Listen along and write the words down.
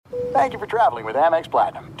Thank you for traveling with Amex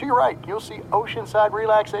Platinum. To your right, you'll see oceanside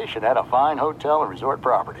relaxation at a fine hotel and resort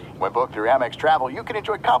property. When booked through Amex Travel, you can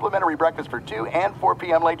enjoy complimentary breakfast for 2 and 4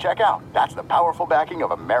 p.m. late checkout. That's the powerful backing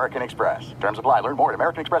of American Express. Terms apply. Learn more at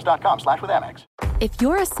americanexpress.com/withAmex. If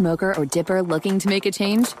you're a smoker or dipper looking to make a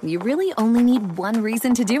change, you really only need one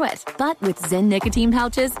reason to do it. But with Zyn nicotine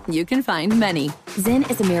pouches, you can find many. Zyn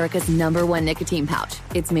is America's #1 nicotine pouch.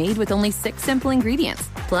 It's made with only 6 simple ingredients.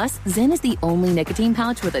 Plus, Zyn is the only nicotine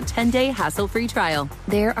pouch with a 10-day hassle-free trial.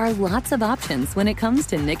 There are lots of options when it comes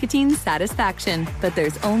to nicotine satisfaction, but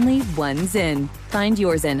there's only one Zyn. Find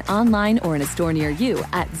your Zyn online or in a store near you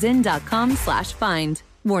at zyn.com/find.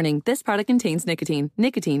 Warning, this product contains nicotine.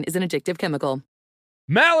 Nicotine is an addictive chemical.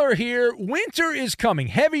 Maller here. Winter is coming.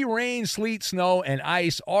 Heavy rain, sleet, snow, and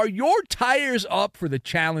ice. Are your tires up for the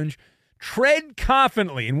challenge? Tread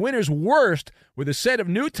confidently in winter's worst with a set of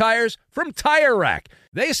new tires from Tire Rack.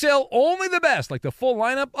 They sell only the best, like the full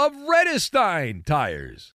lineup of Redestein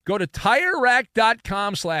tires. Go to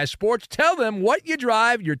TireRack.com/sports. Tell them what you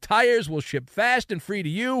drive. Your tires will ship fast and free to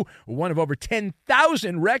you. One of over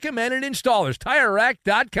 10,000 recommended installers.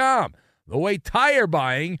 TireRack.com. The way tire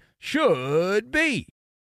buying should be.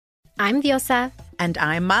 I'm Diosa. And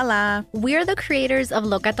I'm Mala. We're the creators of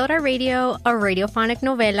Locatora Radio, a radiophonic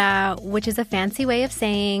novela, which is a fancy way of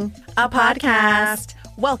saying a podcast.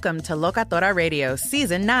 Welcome to Locatora Radio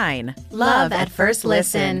Season 9. Love at First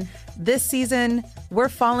Listen. This season, we're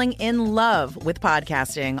falling in love with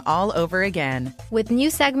podcasting all over again. With new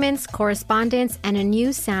segments, correspondence, and a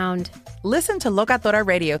new sound. Listen to Locatora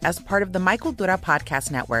Radio as part of the My Cultura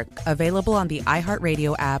Podcast Network. Available on the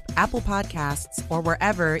iHeartRadio app, Apple Podcasts, or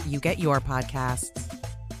wherever you get your podcasts.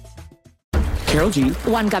 Carol G.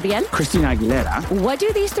 Juan Gabriel. Christina Aguilera. What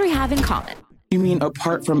do these three have in common? You mean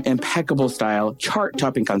apart from impeccable style,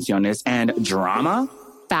 chart-topping canciones, and drama?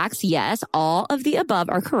 Facts, yes, all of the above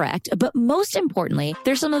are correct, but most importantly,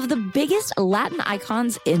 they're some of the biggest Latin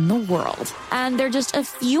icons in the world. And they're just a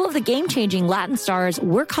few of the game-changing Latin stars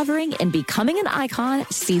we're covering in Becoming an Icon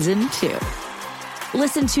Season 2.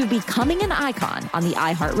 Listen to Becoming an Icon on the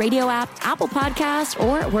iHeartRadio app, Apple Podcasts,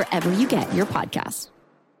 or wherever you get your podcasts.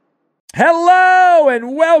 Hello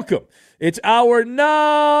and welcome. It's hour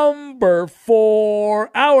number four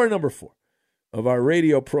of our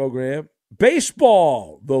radio program.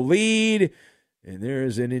 Baseball, the lead, and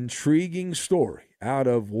there's an intriguing story out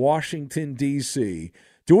of Washington, D.C.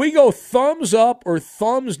 Do we go thumbs up or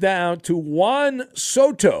thumbs down to Juan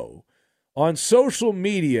Soto on social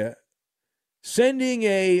media sending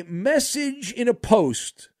a message in a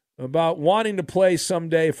post about wanting to play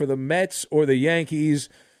someday for the Mets or the Yankees?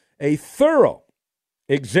 A thorough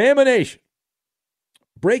examination,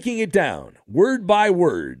 breaking it down word by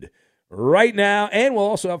word, right now, and we'll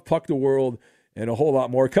also have Puck the World and a whole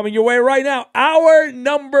lot more coming your way right now. Hour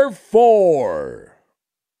number 4.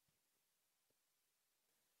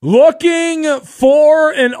 Looking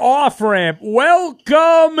for an off-ramp.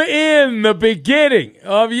 Welcome in the beginning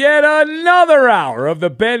of yet another hour of the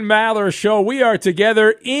Ben Maller Show. We are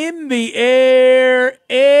together in the air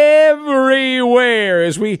everywhere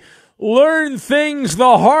as we learn things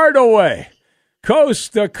the hard way.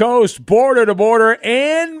 Coast to coast, border to border,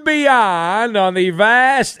 and beyond on the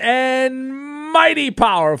vast and mighty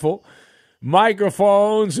powerful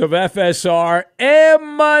microphones of FSR,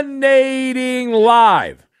 emanating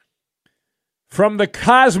live from the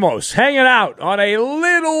cosmos, hanging out on a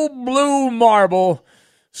little blue marble,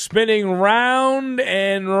 spinning round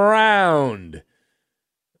and round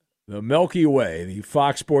the Milky Way, the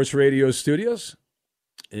Fox Sports Radio studios.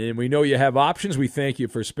 And we know you have options. We thank you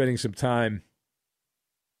for spending some time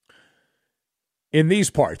in these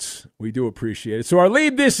parts. We do appreciate it. So our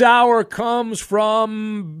lead this hour comes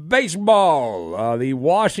from baseball. The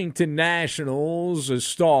Washington Nationals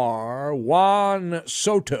star, Juan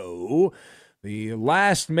Soto, the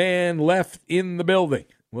last man left in the building.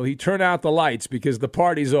 Well, he turned out the lights because the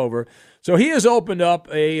party's over. So he has opened up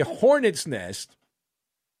a hornet's nest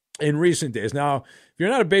in recent days. Now, if you're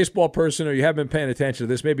not a baseball person or you haven't been paying attention to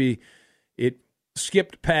this, maybe it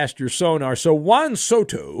skipped past your sonar. So Juan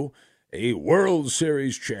Soto, a World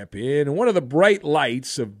Series champion, and one of the bright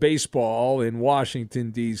lights of baseball in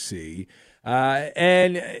Washington, D.C.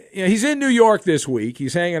 He's in New York this week.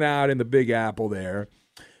 He's hanging out in the Big Apple there,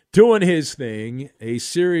 doing his thing, a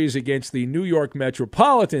series against the New York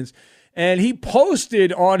Metropolitans. And he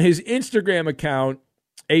posted on his Instagram account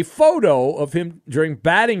a photo of him during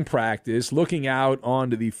batting practice looking out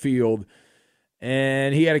onto the field.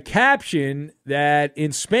 And he had a caption that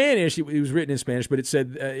in Spanish, it was written in Spanish, but it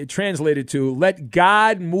said, it translated to, "Let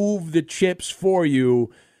God move the chips for you.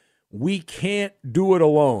 We can't do it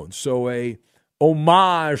alone." So a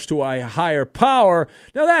homage to a higher power.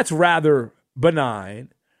 Now, that's rather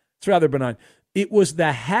benign. It's rather benign. It was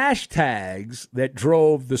the hashtags that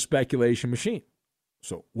drove the speculation machine.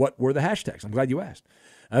 So what were the hashtags? I'm glad you asked.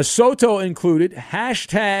 Soto included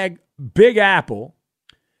hashtag Big Apple,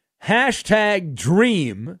 hashtag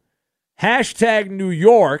Dream, hashtag New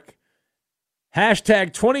York,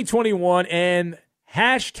 hashtag 2021, and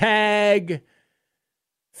hashtag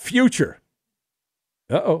Future.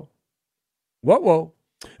 Uh-oh. Whoa.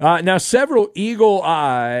 Now, several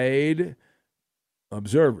eagle-eyed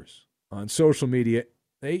observers on social media,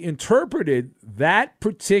 they interpreted that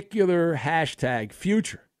particular hashtag,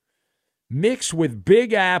 Future, mixed with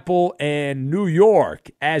Big Apple and New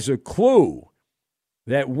York as a clue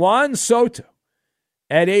that Juan Soto,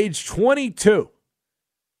 at age 22,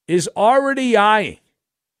 is already eyeing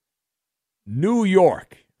New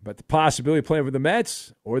York, but the possibility of playing for the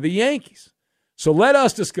Mets or the Yankees. So let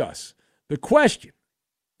us discuss the question.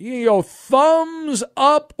 You can go thumbs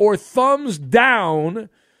up or thumbs down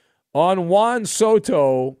on Juan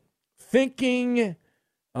Soto thinking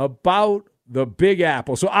about the Big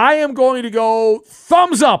Apple. So I am going to go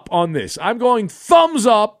thumbs up on this. I'm going thumbs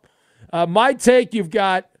up. My take, you've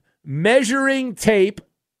got measuring tape,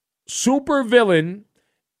 supervillain,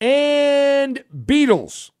 and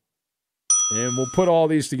Beatles. And we'll put all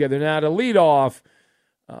these together. Now, to lead off,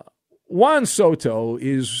 Juan Soto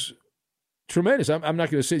is tremendous. I'm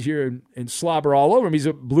not going to sit here and slobber all over him. He's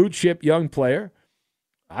a blue-chip young player.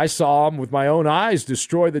 I saw him with my own eyes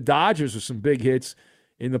destroy the Dodgers with some big hits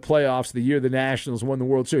in the playoffs the year the Nationals won the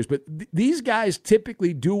World Series. But these guys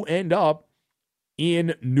typically do end up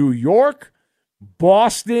in New York,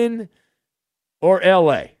 Boston, or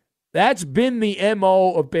L.A. That's been the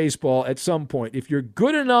MO of baseball at some point. If you're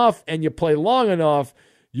good enough and you play long enough,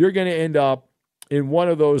 you're going to end up in one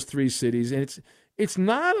of those three cities. And it's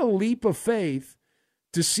not a leap of faith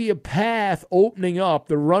to see a path opening up,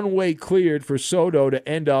 the runway cleared for Soto to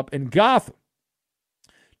end up in Gotham.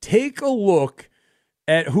 Take a look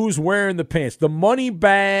at who's wearing the pants, the money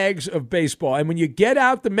bags of baseball. And when you get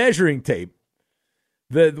out the measuring tape,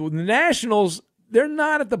 the Nationals, they're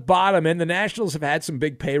not at the bottom end. The Nationals have had some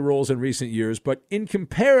big payrolls in recent years, but in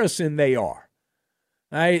comparison, they are.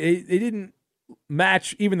 They didn't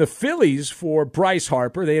match even the Phillies for Bryce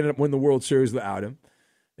Harper. They ended up winning the World Series without him.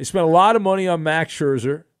 They spent a lot of money on Max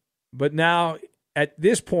Scherzer, but now at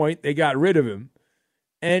this point, they got rid of him.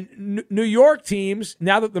 And New York teams,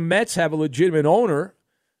 now that the Mets have a legitimate owner,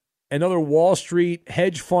 another Wall Street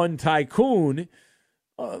hedge fund tycoon,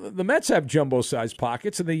 the Mets have jumbo-sized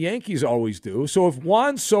pockets, and the Yankees always do. So if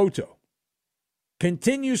Juan Soto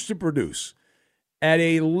continues to produce at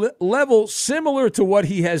a level similar to what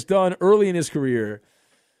he has done early in his career,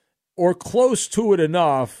 or close to it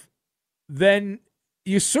enough, then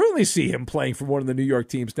you certainly see him playing for one of the New York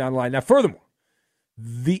teams down the line. Now, furthermore,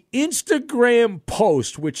 the Instagram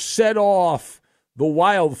post which set off the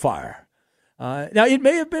wildfire, now, it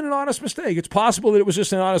may have been an honest mistake. It's possible that it was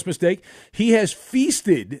just an honest mistake. He has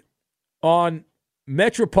feasted on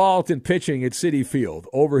metropolitan pitching at Citi Field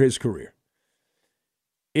over his career.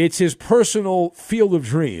 It's his personal field of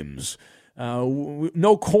dreams.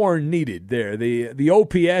 No corn needed there. The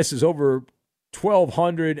OPS is over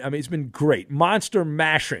 1,200. I mean, it's been great. Monster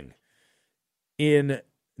mashing in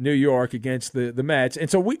New York against the Mets.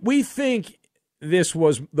 And so we think this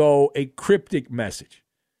was, though, a cryptic message.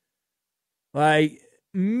 Like,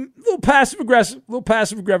 little passive aggressive.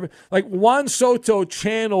 Like Juan Soto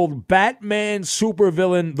channeled Batman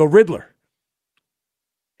supervillain the Riddler.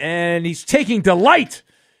 And he's taking delight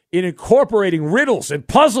in incorporating riddles and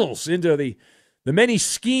puzzles into the many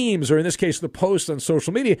schemes, or in this case, the posts on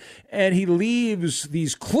social media. And he leaves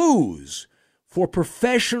these clues for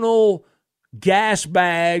professional gas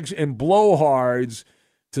bags and blowhards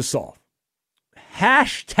to solve.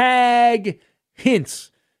 Hashtag hints.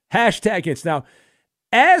 Hashtag hints. Now,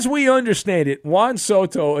 as we understand it, Juan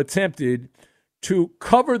Soto attempted to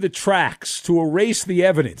cover the tracks, to erase the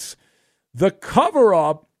evidence. The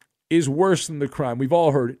cover-up is worse than the crime. We've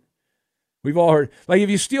all heard it. Like if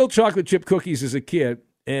you steal chocolate chip cookies as a kid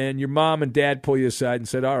and your mom and dad pull you aside and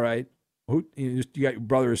said, all right, you got your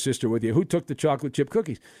brother or sister with you, who took the chocolate chip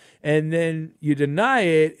cookies? And then you deny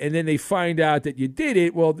it, and then they find out that you did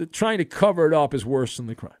it. Well, trying to cover it up is worse than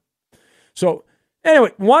the crime. So,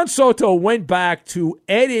 anyway, Juan Soto went back to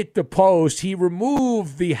edit the post. He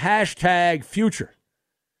removed the hashtag future.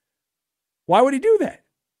 Why would he do that?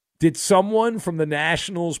 Did someone from the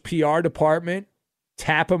Nationals PR department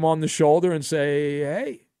tap him on the shoulder and say,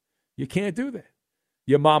 hey, you can't do that?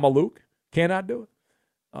 Your mama Luke cannot do it.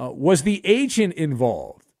 Was the agent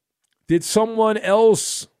involved? Did someone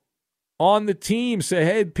else on the team say,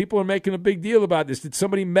 hey, people are making a big deal about this. Did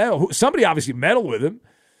somebody meddle? Somebody obviously meddled with him.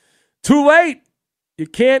 Too late. You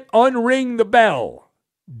can't unring the bell.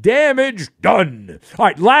 Damage done. All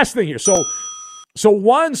right, last thing here. So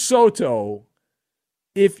Juan Soto,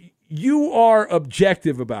 if you are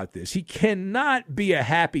objective about this, he cannot be a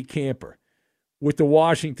happy camper with the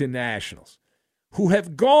Washington Nationals, who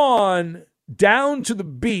have gone down to the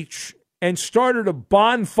beach and started a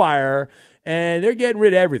bonfire, and they're getting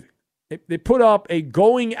rid of everything. They put up a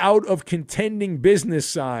going out of contending business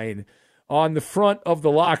sign on the front of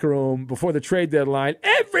the locker room before the trade deadline.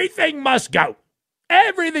 Everything must go.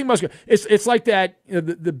 Everything must go. It's like that,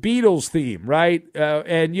 the Beatles theme, right?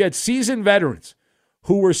 And you had seasoned veterans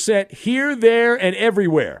who were sent here, there, and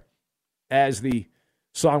everywhere, as the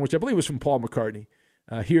song, which I believe was from Paul McCartney,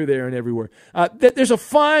 here, there, and everywhere. There's a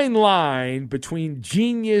fine line between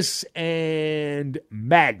genius and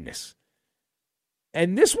madness.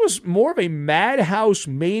 And this was more of a madhouse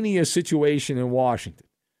mania situation in Washington.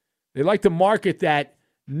 They like to market that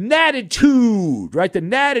natitude, right? The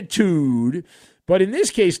natitude. But in this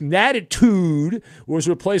case, natitude was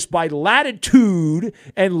replaced by latitude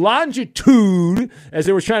and longitude as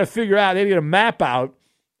they were trying to figure out, they had to get a map out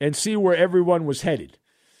and see where everyone was headed.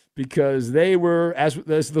 Because they were, as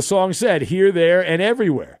the song said, here, there, and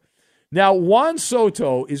everywhere. Now, Juan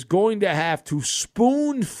Soto is going to have to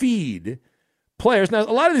spoon feed players. Now,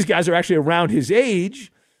 a lot of these guys are actually around his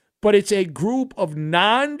age, but it's a group of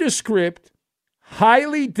nondescript,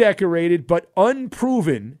 highly decorated, but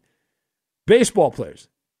unproven baseball players.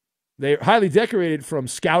 They're highly decorated from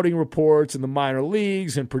scouting reports in the minor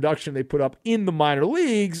leagues and production they put up in the minor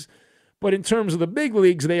leagues, but in terms of the big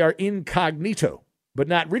leagues, they are incognito, but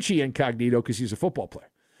not Richie Incognito because he's a football player.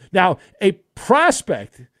 Now, a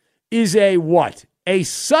prospect is a what? A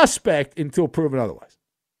suspect until proven otherwise.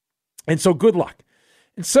 And so good luck.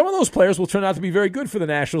 And some of those players will turn out to be very good for the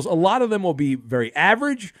Nationals. A lot of them will be very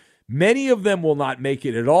average. Many of them will not make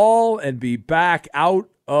it at all and be back out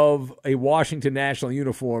of a Washington National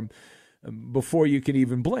uniform before you can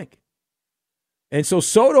even blink. And so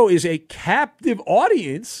Soto is a captive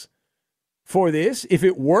audience for this. If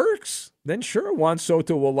it works, then sure, Juan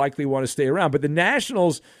Soto will likely want to stay around. But the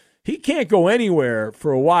Nationals, he can't go anywhere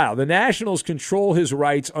for a while. The Nationals control his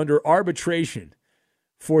rights under arbitration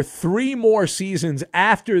for 3 more seasons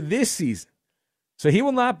after this season. So he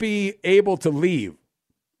will not be able to leave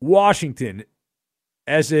Washington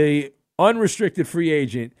as a unrestricted free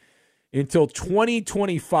agent until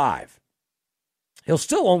 2025. He'll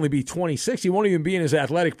still only be 26. He won't even be in his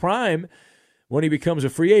athletic prime when he becomes a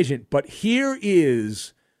free agent. But here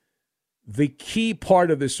is the key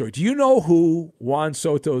part of this story. Do you know who Juan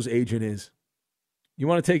Soto's agent is? You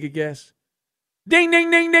want to take a guess? Ding,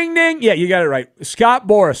 ding, ding, ding, ding. Yeah, you got it right. Scott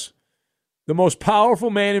Boras, the most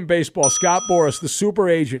powerful man in baseball. Scott Boras, the super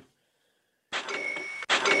agent.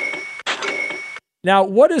 Now,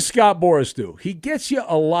 what does Scott Boras do? He gets you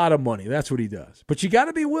a lot of money. That's what he does. But you got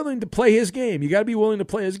to be willing to play his game. You got to be willing to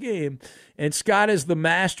play his game. And Scott is the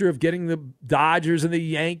master of getting the Dodgers and the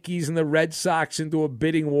Yankees and the Red Sox into a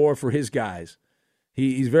bidding war for his guys.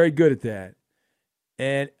 He's very good at that.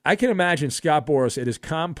 And I can imagine Scott Boras at his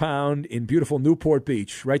compound in beautiful Newport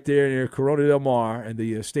Beach, right there near Corona del Mar and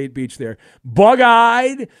the state beach there,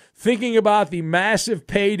 bug-eyed, thinking about the massive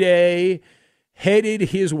payday headed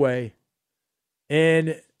his way.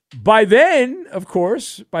 And by then, of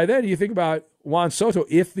course, you think about Juan Soto,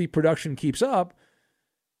 if the production keeps up,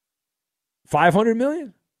 $500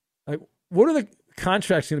 million? Like, what are the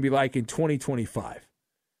contracts going to be like in 2025?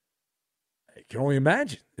 I can only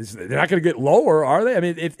imagine. They're not going to get lower, are they? I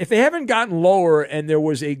mean, if they haven't gotten lower and there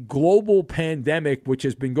was a global pandemic, which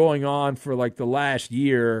has been going on for like the last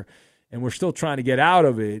year, and we're still trying to get out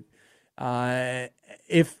of it,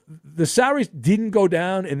 if the salaries didn't go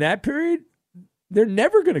down in that period, they're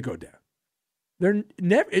never going to go down. They're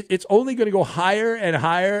never. It's only going to go higher and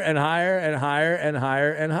higher and higher and higher and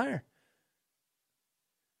higher and higher.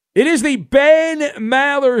 It is the Ben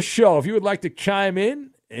Maller Show. If you would like to chime in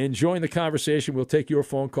and join the conversation, we'll take your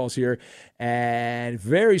phone calls here. And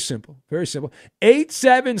very simple,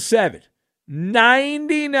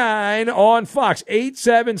 877-99 on Fox.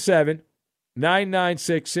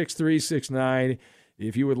 877-996-6369.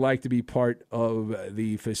 If you would like to be part of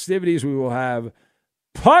the festivities, we will have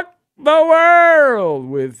Puck the World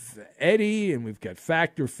with Eddie, and we've got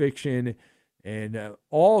Fact or Fiction, and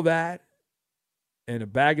all that, and a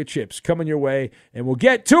bag of chips coming your way, and we'll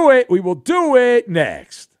get to it. We will do it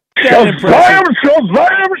next. Shazam!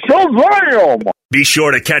 Be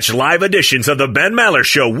sure to catch live editions of the Ben Maller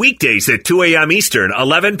Show weekdays at 2 a.m. Eastern,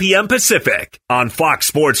 11 p.m. Pacific on Fox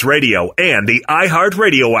Sports Radio and the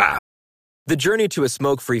iHeartRadio app. The journey to a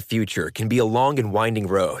smoke-free future can be a long and winding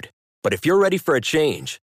road. But if you're ready for a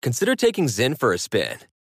change, consider taking Zyn for a spin.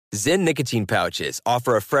 Zyn nicotine pouches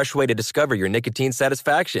offer a fresh way to discover your nicotine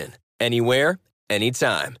satisfaction. Anywhere,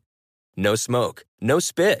 anytime. No smoke, no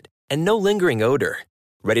spit, and no lingering odor.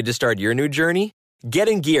 Ready to start your new journey? Get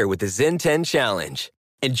in gear with the Zyn 10 Challenge.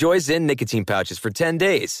 Enjoy Zyn nicotine pouches for 10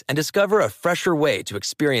 days and discover a fresher way to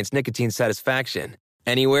experience nicotine satisfaction.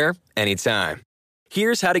 Anywhere, anytime.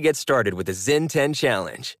 Here's how to get started with the Zyn 10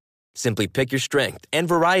 Challenge. Simply pick your strength and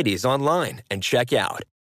varieties online and check out.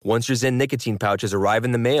 Once your Zyn nicotine pouches arrive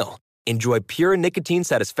in the mail, enjoy pure nicotine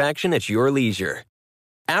satisfaction at your leisure.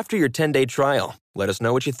 After your 10-day trial, let us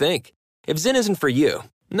know what you think. If Zyn isn't for you,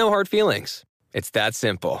 no hard feelings. It's that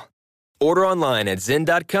simple. Order online at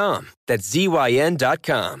Zyn.com, that's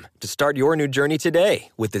ZYN.com, to start your new journey today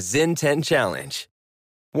with the Zyn 10 Challenge.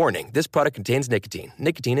 Warning, this product contains nicotine.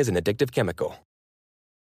 Nicotine is an addictive chemical.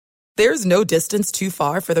 There's no distance too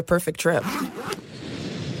far for the perfect trip.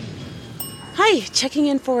 Hi, checking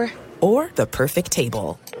in for... Or the perfect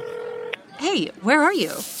table. Hey, where are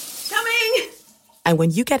you? Coming! And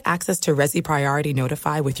when you get access to Resi Priority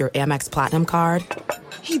Notify with your Amex Platinum card...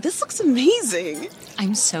 Hey, this looks amazing.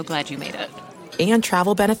 I'm so glad you made it. And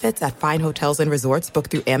travel benefits at fine hotels and resorts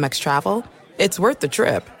booked through Amex Travel, it's worth the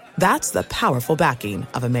trip. That's the powerful backing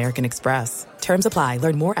of American Express. Terms apply.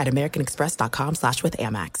 Learn more at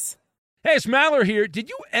americanexpress.com/withAmex. Hey, it's Maller here. Did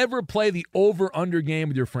you ever play the over-under game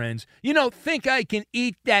with your friends? You know, think I can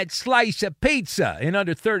eat that slice of pizza in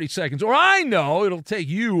under 30 seconds. Or I know it'll take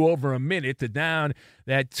you over a minute to down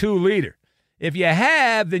that 2-liter. If you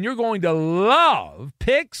have, then you're going to love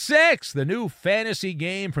Pick Six, the new fantasy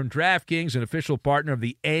game from DraftKings, an official partner of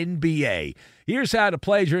the NBA. Here's how to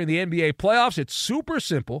play during the NBA playoffs. It's super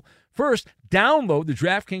simple. First, download the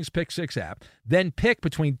DraftKings Pick Six app, then pick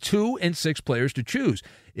between 2 and 6 players to choose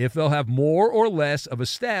if they'll have more or less of a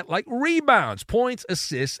stat like rebounds, points,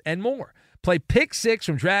 assists, and more. Play Pick Six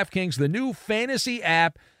from DraftKings, the new fantasy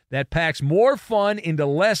app that packs more fun into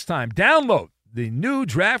less time. Download the new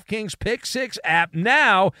DraftKings Pick Six app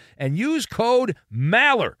now and use code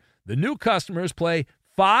MALLER. The new customers play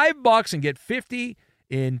 $5 and get 50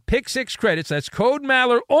 in Pick Six credits. That's code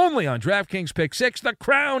MALLER only on DraftKings Pick Six. The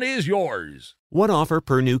crown is yours. One offer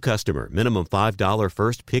per new customer. Minimum $5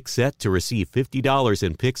 first pick set to receive $50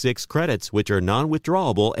 in Pick Six credits, which are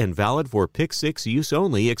non-withdrawable and valid for Pick Six use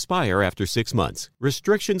only. Expire after 6 months.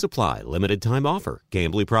 Restrictions apply. Limited time offer.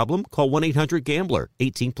 Gambling problem? Call 1-800-GAMBLER.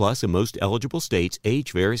 18 plus in most eligible states.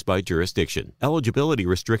 Age varies by jurisdiction. Eligibility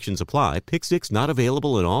restrictions apply. Pick Six not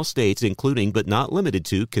available in all states, including but not limited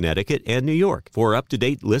to Connecticut and New York. For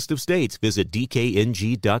up-to-date list of states, visit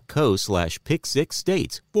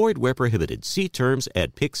dkng.co/pick6states. Void where prohibited. See terms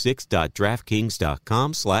at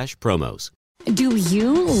pick6.draftkings.com/promos. Do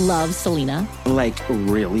you love Selena? Like,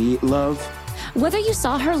 really love? Whether you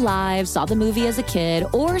saw her live, saw the movie as a kid,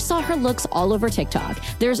 or saw her looks all over TikTok,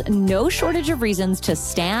 there's no shortage of reasons to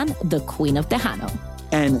stan the Queen of Tejano.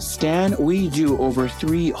 And Stan, we do over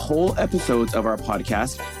 3 whole episodes of our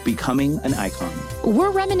podcast, Becoming an Icon.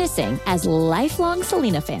 We're reminiscing as lifelong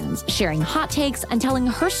Selena fans, sharing hot takes and telling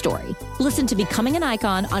her story. Listen to Becoming an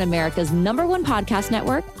Icon on America's #1 podcast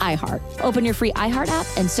network, iHeart. Open your free iHeart app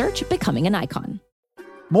and search Becoming an Icon.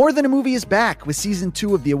 More Than a Movie is back with Season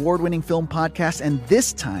 2 of the award-winning film podcast, and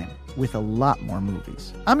this time with a lot more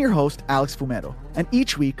movies. I'm your host, Alex Fumero, and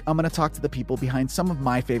each week I'm going to talk to the people behind some of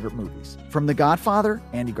my favorite movies. From The Godfather,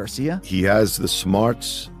 Andy Garcia. He has the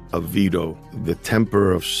smarts of Vito, the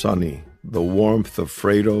temper of Sonny, the warmth of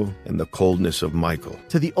Fredo, and the coldness of Michael.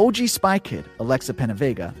 To the OG Spy Kid, Alexa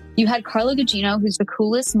Penavega. You had Carla Gugino, who's the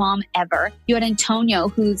coolest mom ever. You had Antonio,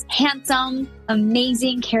 who's handsome,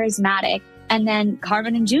 amazing, charismatic. And then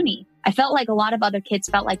Carmen and Junie. I felt like a lot of other kids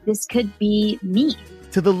felt like this could be me.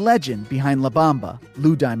 To the legend behind La Bamba,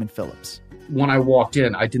 Lou Diamond Phillips. When I walked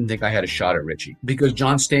in, I didn't think I had a shot at Richie because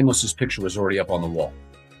John Stamos' picture was already up on the wall.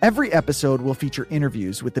 Every episode will feature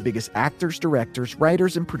interviews with the biggest actors, directors,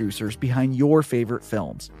 writers, and producers behind your favorite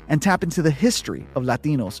films and tap into the history of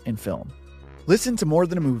Latinos in film. Listen to More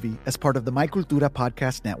Than a Movie as part of the My Cultura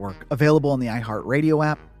Podcast Network, available on the iHeartRadio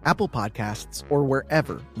app, Apple Podcasts, or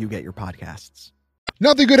wherever you get your podcasts.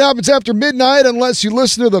 Nothing good happens after midnight unless you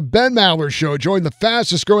listen to the Ben Maller Show. Join the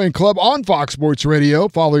fastest growing club on Fox Sports Radio.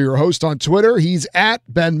 Follow your host on Twitter. He's at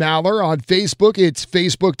Ben Maller. On Facebook, it's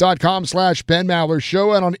facebook.com/Ben Maller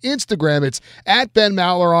Show. And on Instagram, it's at Ben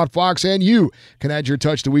Maller on Fox. And you can add your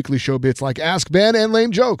touch to weekly show bits like Ask Ben and Lame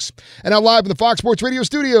Jokes. And now live in the Fox Sports Radio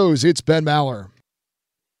studios, it's Ben Maller.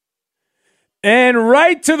 And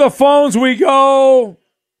right to the phones we go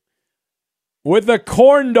with the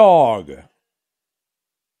corn dog.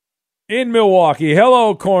 in Milwaukee.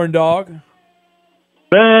 Hello, corn dog.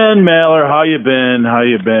 Ben Maller, how you been? How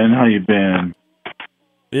you been?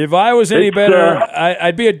 If I was any better,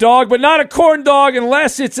 I'd be a dog, but not a corn dog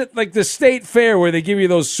unless it's at like the state fair where they give you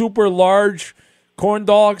those super large corn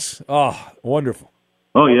dogs. Oh, wonderful.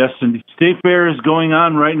 Oh, yes, and the state fair is going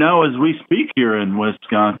on right now as we speak here in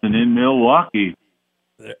Wisconsin, in Milwaukee.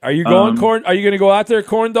 Are you going Are you going to go out there,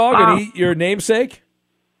 corn dog, and eat your namesake?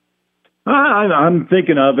 I'm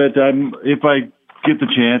thinking of it. If I get the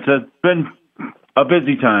chance. It's been a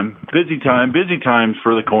busy times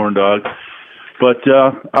for the corn dog. But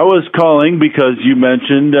I was calling because you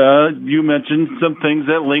mentioned some things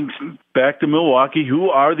that links back to Milwaukee, who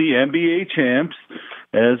are the NBA champs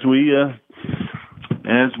as we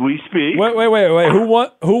speak. Wait. Who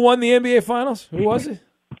won the NBA Finals? Who was it?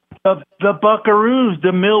 The Buckaroos,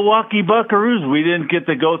 the Milwaukee Buckaroos. We didn't get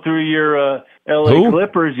to go through your LA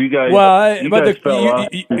Clippers. You guys, fell off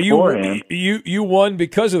beforehand. You won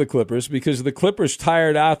because of the Clippers, because the Clippers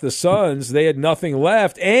tired out the Suns. They had nothing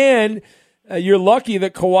left, and you're lucky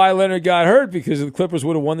that Kawhi Leonard got hurt, because the Clippers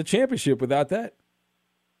would have won the championship without that.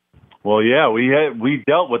 Well, yeah, we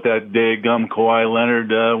dealt with that daggum Kawhi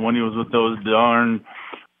Leonard when he was with those darn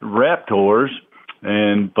Raptors,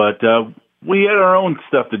 but we had our own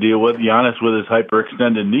stuff to deal with. Giannis with his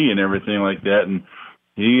hyperextended knee and everything like that, and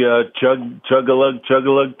he chug-a-lug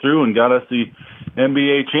through and got us the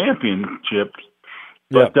NBA championship.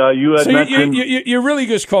 But you had mentioned you're really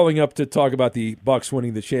just calling up to talk about the Bucks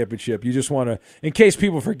winning the championship. You just want to, in case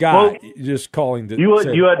people forgot, you're just calling to. You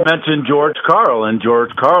had mentioned George Karl, and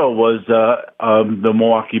George Karl was the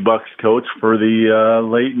Milwaukee Bucks coach for the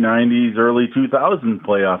late '90s, early 2000s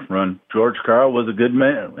playoff run. George Karl was a good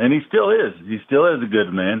man, and he still is. He still is a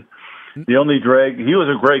good man. The only drag, he was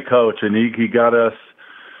a great coach, and he got us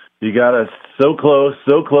so close,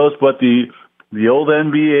 but the old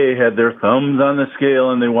NBA had their thumbs on the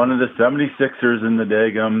scale, and they wanted the 76ers in the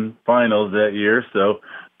daggum finals that year. So,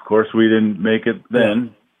 of course, we didn't make it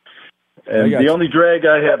then. And the only drag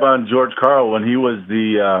I have on George Karl when he was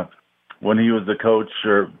the coach,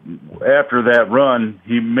 or after that run,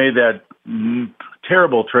 he made that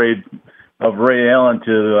terrible trade of Ray Allen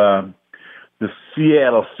to the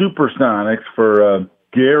Seattle Supersonics for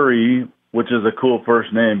Gary, which is a cool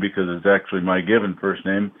first name because it's actually my given first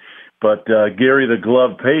name. But Gary the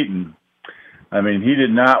Glove Payton, I mean, he did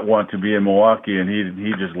not want to be in Milwaukee, and he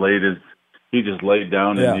just laid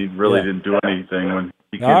down, and he really didn't do anything when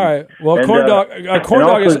he came. All right. Well, corn dog,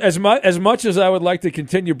 as much as I would like to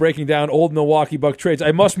continue breaking down old Milwaukee Buck trades,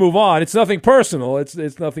 I must move on. It's nothing personal.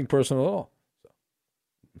 It's nothing personal at all.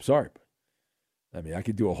 I'm sorry. I mean, I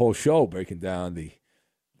could do a whole show breaking down the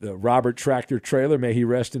Robert Tractor Trailer, may he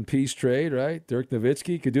rest in peace trade, right? Dirk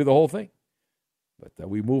Nowitzki could do the whole thing. But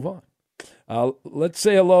we move on. Let's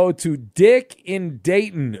say hello to Dick in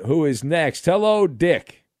Dayton, who is next. Hello,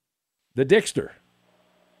 Dick, the Dickster.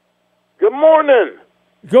 Good morning.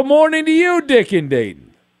 Good morning to you, Dick in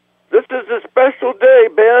Dayton. This is a special day,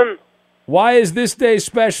 Ben. Why is this day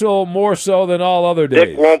special more so than all other days?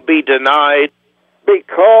 Dick won't be denied.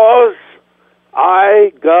 Because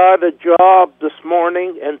I got a job this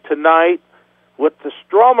morning and tonight with the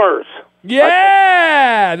Strummers.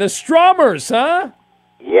 Yeah, the Strummers, huh?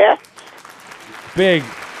 Yes. Big.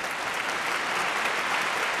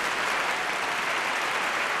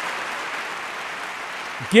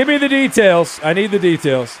 Give me the details. I need the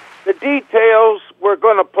details. The details. We're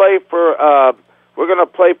going to play for a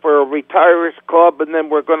retirees club, and then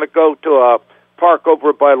we're going to go to a park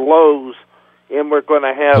over by Lowe's, and we're going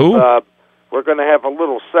to have a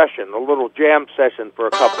little session, a little jam session for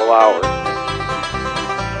a couple hours.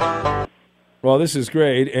 Well, this is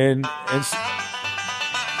great, and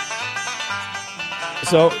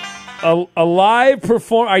so a live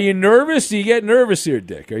perform. Are you nervous? Do you get nervous here,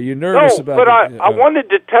 Dick? Are you nervous about? No, but I wanted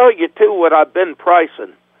to tell you too what I've been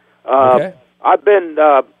pricing. Okay. I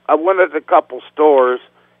went at a couple stores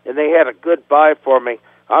and they had a good buy for me.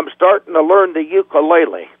 I'm starting to learn the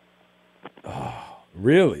ukulele. Oh,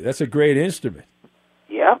 really? That's a great instrument.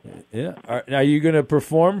 Yeah. Yeah. Are you going to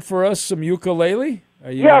perform for us some ukulele?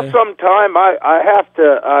 Sometime I have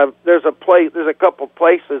to. There's a couple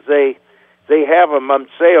places they have them on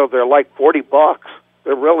sale. They're like $40.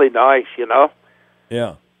 They're really nice, you know.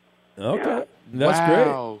 Yeah. Okay. Yeah. That's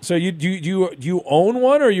great. So you own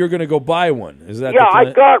one, or you're going to go buy one? Is that? Yeah,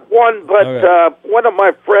 I got one, but one of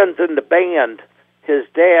my friends in the band, his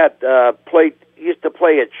dad used to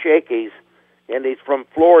play at Shakey's, and he's from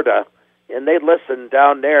Florida, and they listen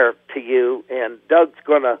down there to you. And Doug's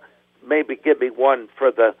going to maybe give me one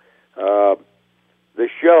for the the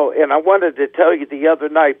show. And I wanted to tell you the other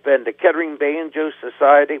night, Ben, the Kettering Banjo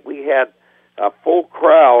Society, we had a full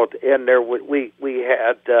crowd, and we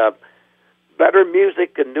had better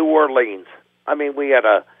music in New Orleans. I mean, we had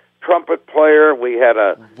a trumpet player, we had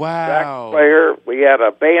a sax player, we had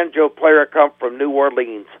a banjo player come from New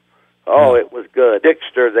Orleans. Oh, it was good.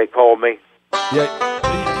 Dickster, they call me. Yeah.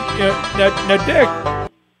 Now, Dick,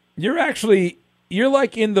 you're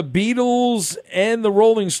like in the Beatles and the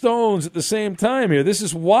Rolling Stones at the same time here. This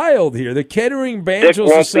is wild here. The Kettering Banjo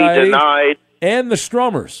Society and the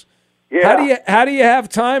Strummers. Yeah. How do you have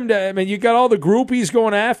time to? I mean, you got all the groupies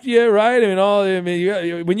going after you, right?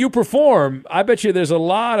 When you perform, I bet you there's a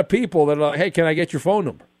lot of people that are like, "Hey, can I get your phone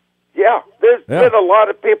number?" Yeah, there's been a lot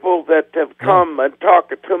of people that have come and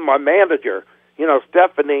talked to my manager,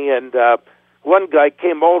 Stephanie, and one guy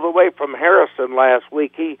came all the way from Harrison last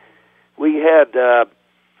week. We had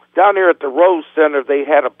down here at the Rose Center, they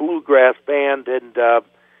had a bluegrass band, and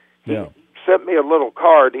he sent me a little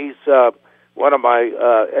card. He's one of my,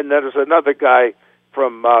 and there's another guy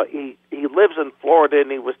from, he lives in Florida,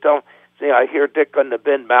 and he was telling me, I hear Dick on the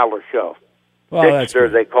Ben Maller show. Well, Dickster,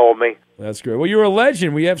 they call me. That's great. Well, you're a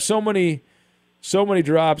legend. We have so many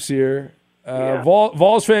drops here.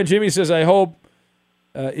 Vols fan Jimmy says, I hope,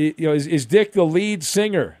 is Dick the lead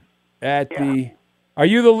singer at the... Are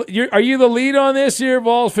you the lead on this here,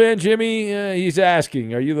 Vols fan Jimmy? He's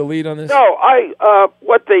asking. Are you the lead on this? No,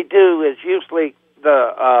 what they do is usually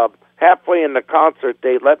the halfway in the concert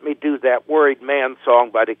they let me do that "Worried Man" song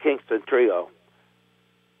by the Kingston Trio.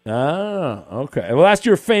 Ah, okay. Well, that's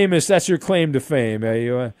your claim to fame.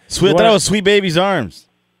 Sweet Baby's Arms.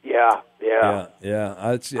 Yeah.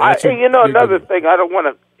 That's another thing. I don't want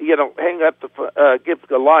to hang up the give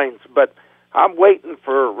the lines, but I'm waiting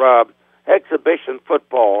for. Exhibition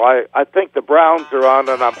football. I think the Browns are on,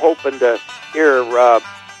 and I'm hoping to hear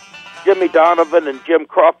Jimmy Donovan and Jim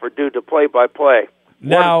Crawford do the play-by-play.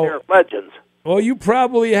 Now, they're legends. Well, you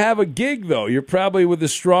probably have a gig, though. You're probably with the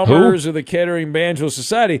Strummers or the Kettering Banjo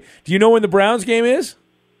Society. Do you know when the Browns game is?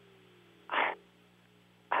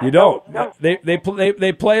 You don't. No.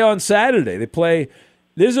 They play on Saturday.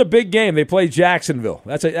 This is a big game. They play Jacksonville.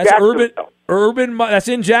 That's Urban. That's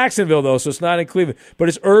in Jacksonville, though, so it's not in Cleveland. But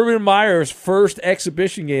it's Urban Meyer's first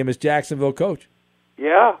exhibition game as Jacksonville coach.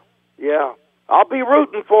 Yeah. I'll be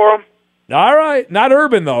rooting for him. All right. Not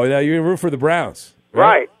Urban, though. You're root for the Browns.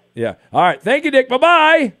 Right. Yeah. All right. Thank you, Dick.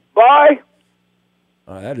 Bye-bye. Bye.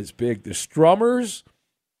 That is big. The Strummers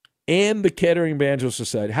and the Kettering Banjo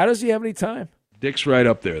Society. How does he have any time? Dick's right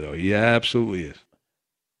up there, though. He absolutely is.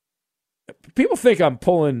 People think I'm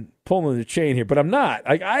pulling the chain here, but I'm not.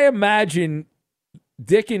 I imagine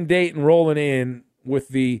Dick and Dayton rolling in with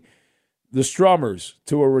the Strummers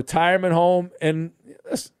to a retirement home, and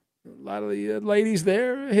a lot of the ladies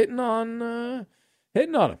there hitting on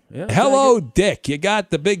him. Yeah, hello, Dick. You got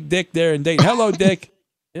the big Dick there in Dayton. Hello, Dick.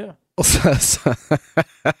 Yeah.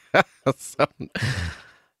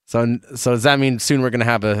 So does that mean soon we're going to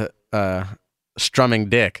have a strumming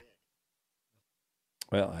Dick?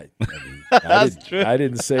 Well, I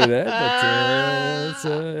didn't say that,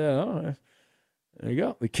 but there you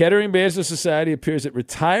go. The Kettering Banjo Society appears at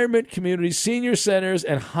retirement communities, senior centers,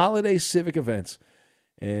 and holiday civic events.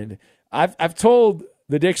 And I've told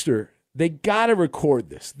the Dickster they got to record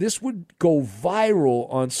this. This would go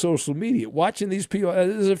viral on social media. Watching these people,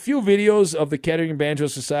 there's a few videos of the Kettering Banjo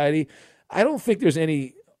Society. I don't think there's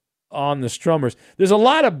any on the Strummers. There's a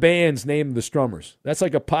lot of bands named the Strummers. That's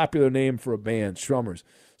like a popular name for a band, Strummers.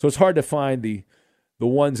 So it's hard to find the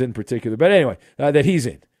ones in particular. But anyway, that he's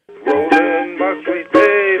in. Rolling my sweet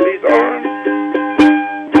baby's arms.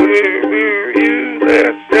 Where were you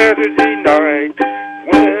last Saturday night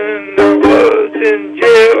when I was in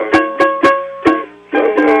jail?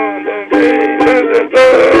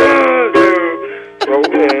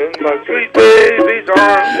 Rolling my sweet baby's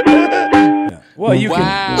arms. Well, you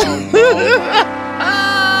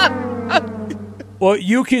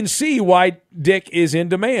you can see why Dick is in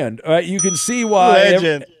demand. You can see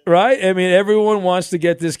why, right? I mean, everyone wants to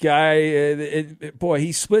get this guy. Boy,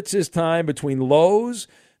 he splits his time between Lowe's,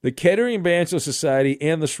 the Kettering Banjo Society,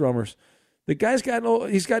 and the Strummers. The guy's got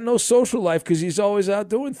no social life because he's always out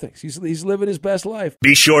doing things. He's living his best life.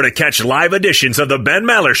 Be sure to catch live editions of the Ben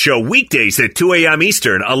Maller Show weekdays at 2 a.m.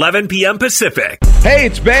 Eastern, 11 p.m. Pacific. Hey,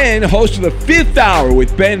 it's Ben, host of the Fifth Hour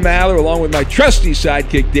with Ben Maller, along with my trusty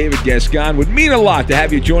sidekick, David Gascon. Would mean a lot to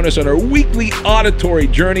have you join us on our weekly auditory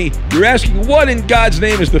journey. You're asking, what in God's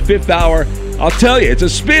name is the Fifth Hour? I'll tell you, it's a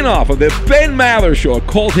spin-off of the Ben Maller Show, a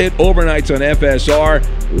cult hit overnights on FSR.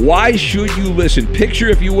 Why should you listen? Picture,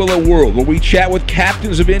 if you will, a world where we chat with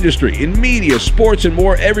captains of industry in media, sports, and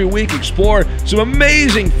more every week. Explore some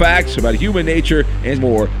amazing facts about human nature and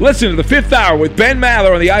more. Listen to the Fifth Hour with Ben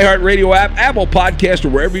Maller on the iHeartRadio app, Apple Podcast, or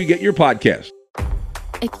wherever you get your podcasts.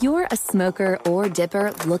 If you're a smoker or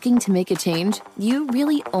dipper looking to make a change, you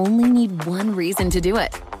really only need one reason to do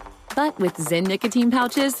it. But with Zyn nicotine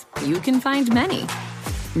pouches, you can find many.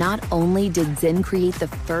 Not only did Zyn create the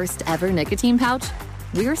first ever nicotine pouch,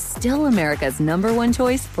 we're still America's #1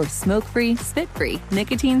 choice for smoke-free, spit-free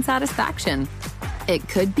nicotine satisfaction. It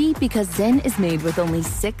could be because Zyn is made with only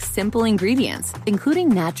 6 simple ingredients, including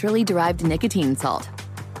naturally derived nicotine salt.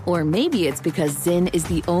 Or maybe it's because Zyn is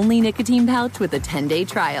the only nicotine pouch with a 10-day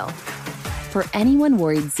trial. For anyone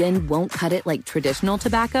worried Zyn won't cut it like traditional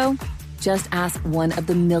tobacco, just ask one of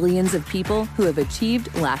the millions of people who have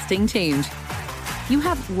achieved lasting change. You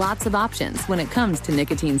have lots of options when it comes to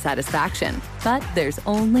nicotine satisfaction, but there's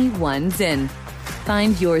only one Zyn.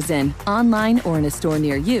 Find your Zyn online or in a store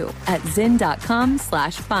near you at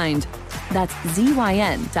zyn.com/find. That's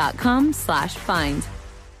ZYN.com/find.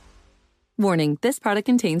 Warning, this product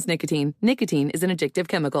contains nicotine. Nicotine is an addictive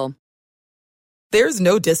chemical. There's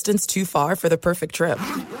no distance too far for the perfect trip.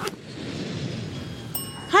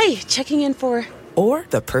 Hi, checking in for... Or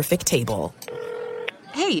the perfect table.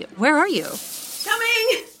 Hey, where are you?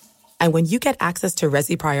 Coming! And when you get access to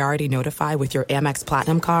Resi Priority Notify with your Amex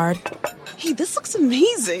Platinum card... Hey, this looks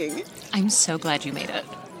amazing. I'm so glad you made it.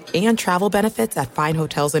 And travel benefits at fine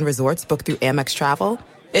hotels and resorts booked through Amex Travel,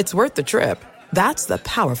 it's worth the trip. That's the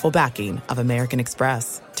powerful backing of American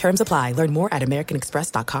Express. Terms apply. Learn more at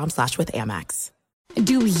americanexpress.com/withAmex.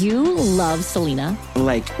 Do you love Selena?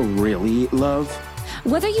 Like, really love?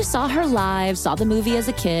 Whether you saw her live, saw the movie as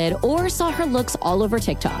a kid, or saw her looks all over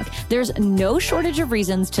TikTok, there's no shortage of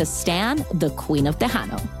reasons to stan the Queen of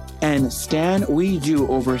Tejano. And Stan, we do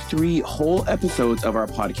over 3 whole episodes of our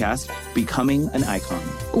podcast, Becoming an Icon.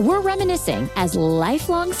 We're reminiscing as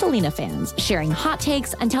lifelong Selena fans, sharing hot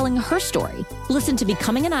takes and telling her story. Listen to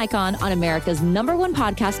Becoming an Icon on America's #1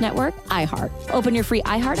 podcast network, iHeart. Open your free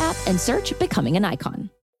iHeart app and search Becoming an Icon.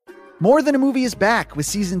 More Than a Movie is back with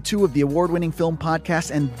Season 2 of the award-winning film podcast,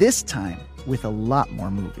 and this time with a lot more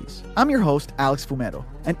movies. I'm your host, Alex Fumero,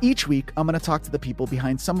 and each week I'm going to talk to the people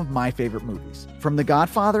behind some of my favorite movies. From The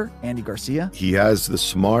Godfather, Andy Garcia. He has the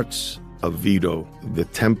smarts of Vito, the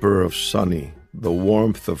temper of Sonny, the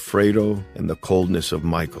warmth of Fredo, and the coldness of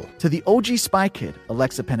Michael. To the OG Spy Kid,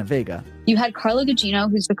 Alexa Penavega. You had Carla Gugino,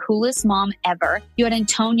 who's the coolest mom ever. You had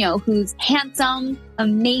Antonio, who's handsome,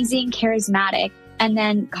 amazing, charismatic. And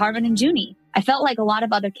then Carmen and Junie. I felt like a lot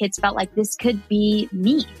of other kids felt like this could be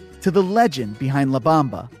me. To the legend behind La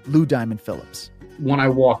Bamba, Lou Diamond Phillips. When I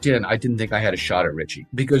walked in, I didn't think I had a shot at Richie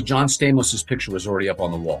because John Stamos' picture was already up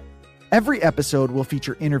on the wall. Every episode will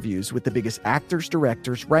feature interviews with the biggest actors,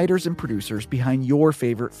 directors, writers, and producers behind your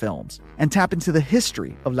favorite films and tap into the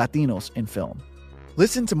history of Latinos in film.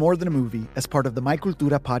 Listen to More Than a Movie as part of the My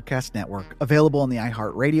Cultura podcast network, available on the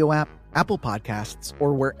iHeartRadio app, Apple Podcasts,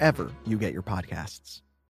 or wherever you get your podcasts.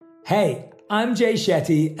 Hey, I'm Jay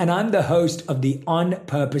Shetty, and I'm the host of the On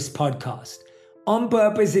Purpose podcast. On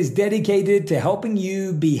Purpose is dedicated to helping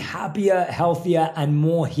you be happier, healthier, and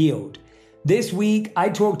more healed. This week, I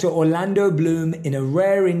talked to Orlando Bloom in a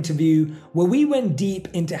rare interview where we went deep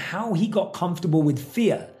into how he got comfortable with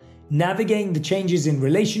fear, navigating the changes in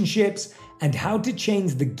relationships, and how to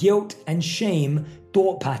change the guilt and shame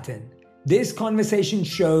thought pattern. This conversation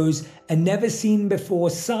shows a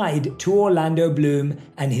never-seen-before side to Orlando Bloom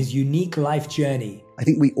and his unique life journey. I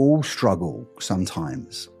think we all struggle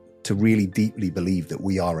sometimes to really deeply believe that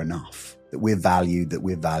we are enough, that we're valued, that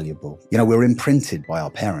we're valuable. You know, we're imprinted by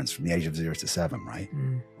our parents from the age of 0 to 7, right?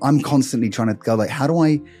 I'm constantly trying to go like, how do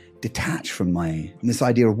I detach from this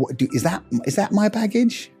idea of is that my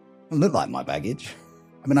baggage? It doesn't look like my baggage.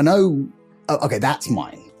 I mean, I know, okay, that's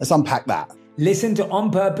mine. Let's unpack that. Listen to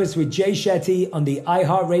On Purpose with Jay Shetty on the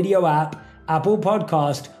iHeartRadio app, Apple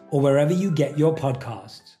Podcast, or wherever you get your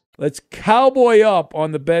podcasts. Let's cowboy up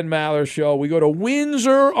on the Ben Maller Show. We go to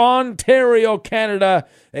Windsor, Ontario, Canada.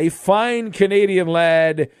 A fine Canadian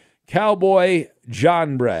lad, Cowboy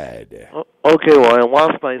John Brad. Okay, well, I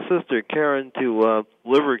lost my sister Karen to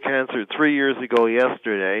liver cancer 3 years ago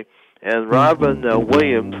yesterday, and Robin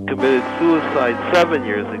Williams committed suicide 7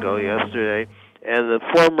 years ago yesterday. And the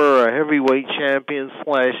former heavyweight champion /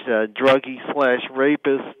 druggie /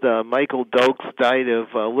 rapist Michael Dokes died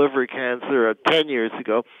of liver cancer 10 years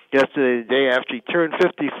ago. Yesterday, the day after he turned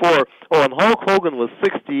 54. Oh, and Hulk Hogan was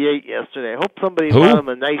 68 yesterday. I hope somebody bought him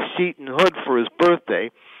a nice sheet and hood for his birthday.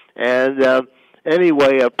 And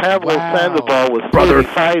anyway, Pablo Sandoval was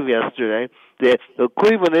 35 yesterday. The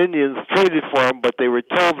Cleveland Indians traded for him, but they were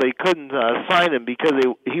told they couldn't sign him because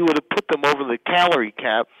he would have put them over the salary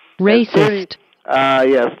cap. Racist.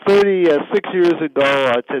 36 years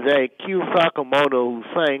ago today, Q Sakamoto, who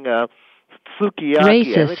sang Sukiyaki,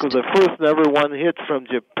 Racist. I think was the first number one hit from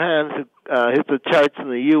Japan to hit the charts in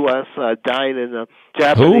the U.S., died in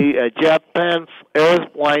Japan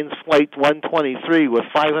Airlines Flight 123 with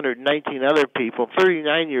 519 other people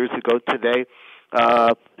 39 years ago today.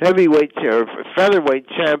 Featherweight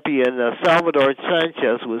champion Salvador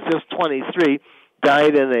Sanchez was just 23,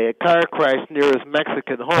 died in a car crash near his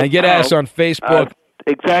Mexican home. And get ass on Facebook.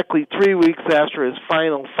 Exactly 3 weeks after his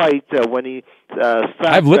final fight, when he stopped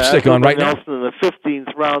I have lipstick on right now. Nelson in the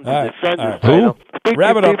 15th round to defend his Who? title. Speak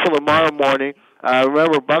Wrap to it up. people tomorrow morning.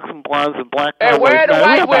 Remember, Bucks and Blondes and Black Hey, Cowboys. where the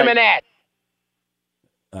white women at?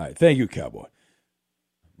 All right. Thank you, Cowboy.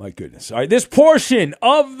 My goodness. All right. This portion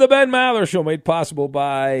of the Ben Maller Show made possible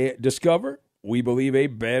by Discover. We believe a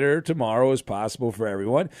better tomorrow is possible for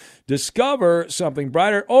everyone. Discover something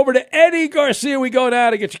brighter. Over to Eddie Garcia we go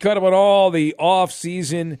now to get you caught up on all the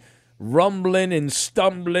off-season rumbling and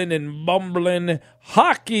stumbling and bumbling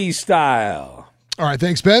hockey style. All right,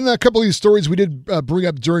 thanks, Ben. A couple of these stories we did bring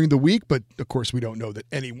up during the week, but of course we don't know that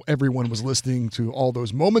everyone was listening to all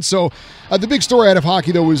those moments. So the big story out of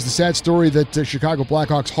hockey, though, was the sad story that Chicago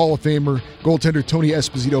Blackhawks Hall of Famer goaltender Tony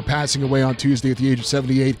Esposito passing away on Tuesday at the age of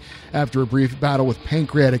 78 after a brief battle with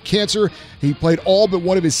pancreatic cancer. He played all but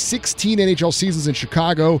one of his 16 NHL seasons in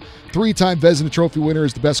Chicago. Three-time Vezina Trophy winner,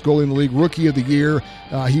 is the best goalie in the league, Rookie of the Year.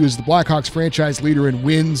 He was the Blackhawks franchise leader in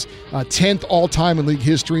wins, 10th all-time in league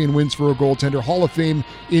history in wins for a goaltender, Hall of Fame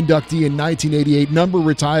inductee in 1988, number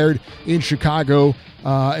retired in Chicago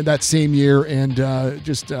in that same year, and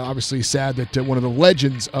just obviously sad that one of the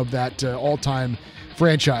legends of that all-time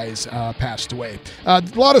franchise passed away. A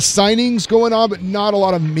lot of signings going on, but not a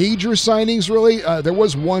lot of major signings, really. There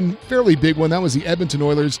was one fairly big one. That was the Edmonton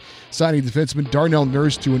Oilers signing defenseman Darnell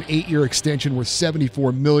Nurse to an 8-year extension worth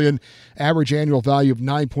 $74 million, average annual value of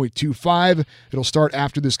 $9.25. It'll start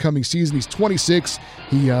after this coming season. He's 26.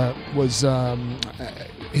 He had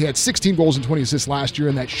 16 goals and 20 assists last year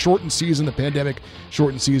in that shortened season, the pandemic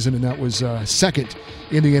shortened season, and that was second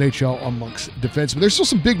in the NHL amongst defensemen. There's still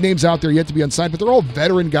some big names out there yet to be unsigned, but they're all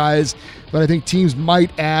veteran guys that I think teams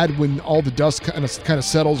might add when all the dust kind of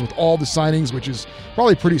settles with all the signings, which is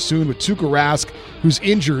probably pretty soon, with Tuukka Rask, who's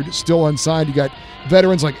injured, still unsigned. You got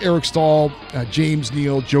veterans like Eric Stahl, James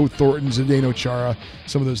Neal, Joe Thornton, Zdeno Chara,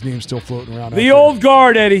 some of those names still floating around. The old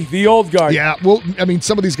guard, Eddie, the old guard. Yeah, well, I mean,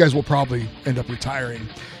 some of these guys will probably end up retiring.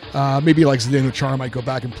 Maybe like Zdeno Chara might go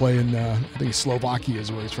back and play in, I think Slovakia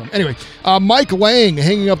is where he's from. Anyway, Mike Lang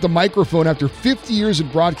hanging up the microphone after 50 years in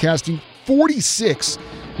broadcasting, 46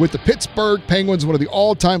 with the Pittsburgh Penguins, one of the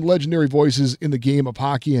all-time legendary voices in the game of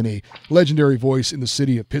hockey and a legendary voice in the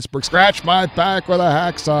city of Pittsburgh. Scratch my back with a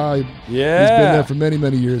hacksaw. Yeah. He's been there for many,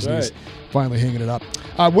 many years, and he's finally hanging it up.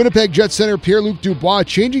 Winnipeg Jets center Pierre-Luc Dubois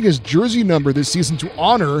changing his jersey number this season to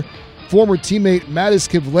honor former teammate Mattis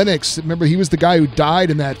Kivlenieks. Remember, he was the guy who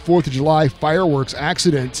died in that 4th of July fireworks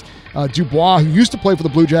accident. Dubois, who used to play for the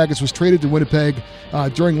Blue Jackets, was traded to Winnipeg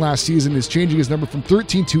during last season, is changing his number from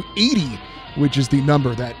 13 to 80, which is the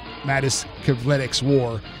number that Mattis Kivlenieks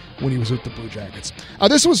wore when he was with the Blue Jackets.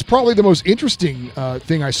 This was probably the most interesting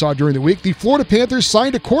thing I saw during the week. The Florida Panthers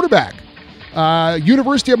signed a quarterback.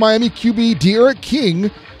 University of Miami QB De'Aaron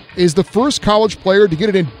King is the first college player to get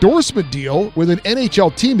an endorsement deal with an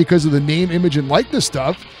NHL team because of the name, image, and likeness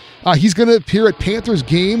stuff. He's going to appear at Panthers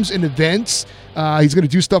games and events. He's going to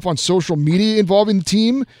do stuff on social media involving the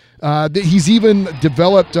team. He's even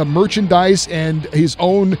developed merchandise and his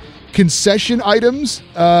own concession items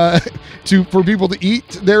for people to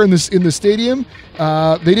eat there in the stadium.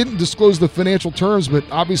 They didn't disclose the financial terms, but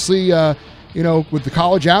obviously, with the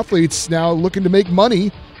college athletes now looking to make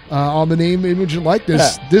money on the name, image, and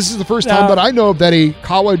likeness, this is the first time that I know of that a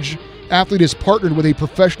college athlete is partnered with a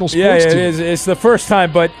professional sports team. It is. It's the first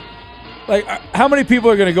time, but like, how many people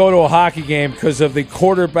are going to go to a hockey game because of the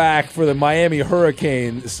quarterback for the Miami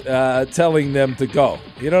Hurricanes telling them to go?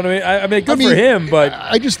 You know what I mean? I mean, good for him, but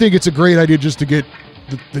I just think it's a great idea just to get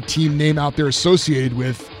the team name out there associated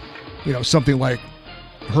with, something like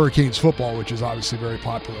Hurricanes football, which is obviously very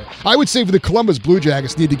popular. I would say for the Columbus Blue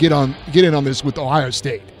Jackets need to get in on this with Ohio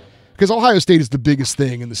State, because Ohio State is the biggest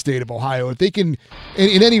thing in the state of Ohio. If they can,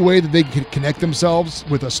 in any way that they can connect themselves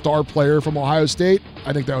with a star player from Ohio State,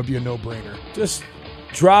 I think that would be a no-brainer. Just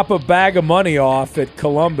drop a bag of money off at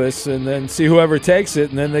Columbus and then see whoever takes it,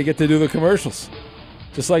 and then they get to do the commercials.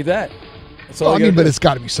 Just like that. Well, I mean, but it's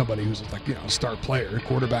got to be somebody who's like, a star player,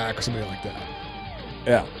 quarterback, or somebody like that.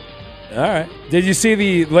 Yeah. All right. Did you see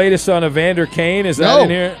the latest on Evander Kane? Is that in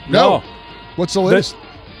here? No. What's the latest?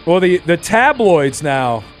 The tabloids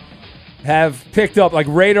now have picked up, like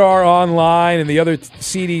Radar Online and the other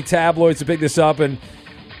CD tabloids have picked this up, and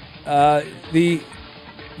the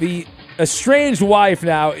estranged wife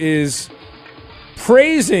now is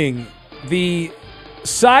praising the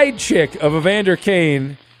side chick of Evander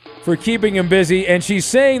Kane for keeping him busy, and she's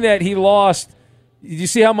saying that he lost. Did you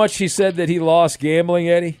see how much she said that he lost gambling,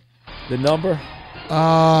 Eddie? The number?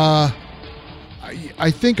 I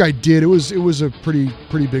think I did. It was a pretty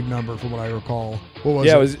big number from what I recall. What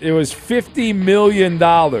was it? It was $50 million.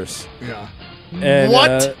 Yeah. And,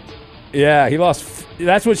 what? Yeah, he lost.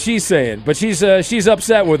 That's what she's saying, but she's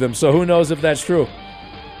upset with him. So who knows if that's true?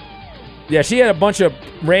 Yeah, she had a bunch of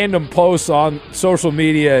random posts on social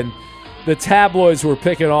media, and the tabloids were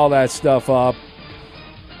picking all that stuff up.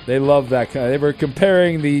 They love that kind. They were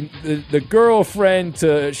comparing the girlfriend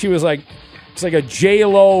to. She was like, it's like a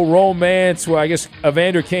J-Lo romance where I guess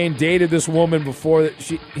Evander Kane dated this woman before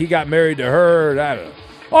he got married to her. I don't know,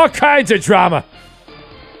 all kinds of drama.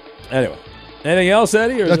 Anyway, anything else,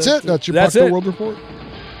 Eddie? Or that's it. That's your Puck the World report.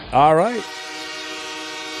 All right.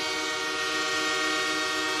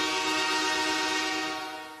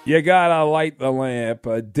 You gotta light the lamp.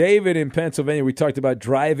 David in Pennsylvania, we talked about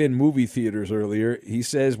drive-in movie theaters earlier. He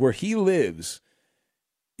says where he lives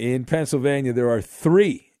in Pennsylvania, there are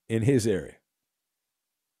 3 in his area.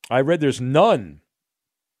 I read there's none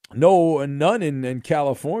in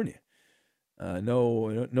California.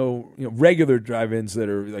 No, regular drive-ins that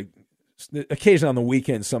are like occasionally on the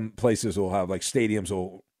weekend. Some places will have like stadiums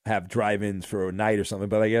will have drive-ins for a night or something,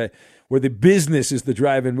 but like where the business is the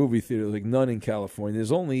drive-in movie theater, like none in California.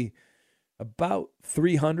 There's only about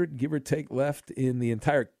 300, give or take, left in the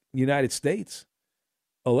entire United States,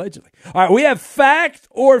 allegedly. All right, we have fact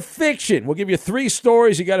or fiction. We'll give you 3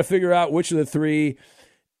 stories. You got to figure out which of the 3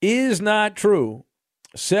 is not true,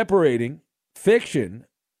 separating fiction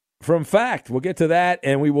from fact. We'll get to that,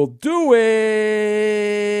 and we will do it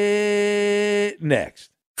next.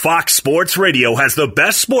 Fox Sports Radio has the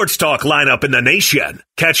best sports talk lineup in the nation.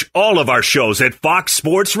 Catch all of our shows at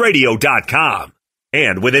foxsportsradio.com.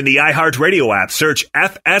 And within the iHeartRadio app, search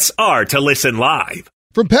FSR to listen live.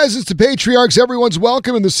 From peasants to patriarchs, everyone's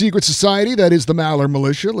welcome in the secret society that is the Maller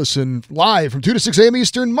Militia. Listen live from 2 to 6 a.m.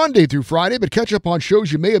 Eastern, Monday through Friday, but catch up on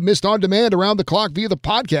shows you may have missed on demand around the clock via the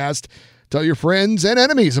podcast. Tell your friends and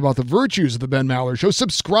enemies about the virtues of the Ben Maller Show.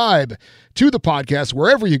 Subscribe to the podcast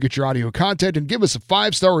wherever you get your audio content and give us a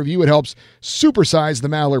 5-star review. It helps supersize the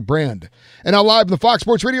Maller brand. And now live in the Fox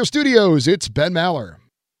Sports Radio studios, it's Ben Maller.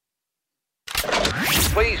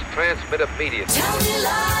 Please transmit immediately. Tell me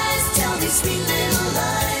lies, tell me sweet little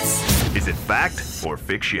lies. Is it fact or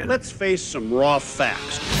fiction? Let's face some raw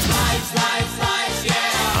facts. Lies,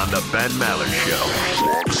 yeah. On the Ben Maller Show.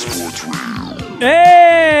 Fox Sports Radio.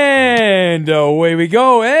 And away we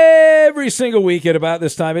go. Every single week at about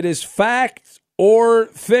this time, it is fact or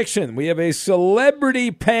fiction. We have a celebrity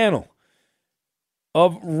panel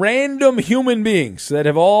of random human beings that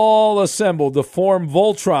have all assembled to form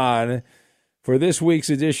Voltron for this week's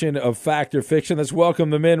edition of Fact or Fiction. Let's welcome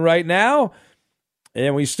them in right now.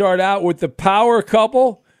 And we start out with the power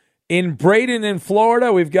couple in Braden in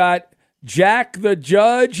Florida. We've got Jack the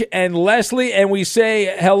Judge and Leslie, and we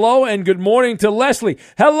say hello and good morning to Leslie.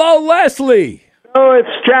 Hello, Leslie. Oh, it's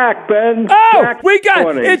Jack, Ben. Oh, Jack,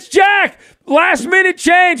 it's Jack. Last minute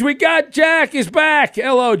change. We got Jack is back.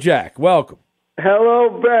 Hello, Jack. Welcome.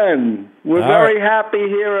 Hello, Ben. We're All very right. happy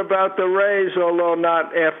here about the Rays, although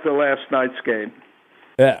not after last night's game.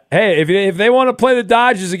 Yeah. Hey, if they want to play the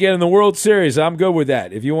Dodgers again in the World Series, I'm good with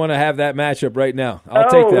that. If you want to have that matchup right now, I'll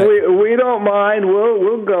take that. We don't mind.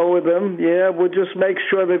 We'll go with them. Yeah, we'll just make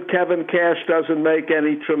sure that Kevin Cash doesn't make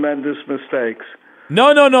any tremendous mistakes.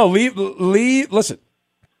 No. Listen.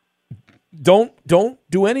 Don't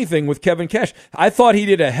do anything with Kevin Cash. I thought he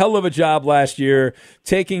did a hell of a job last year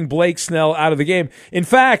taking Blake Snell out of the game. In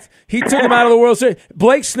fact, he took him out of the World Series.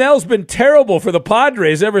 Blake Snell's been terrible for the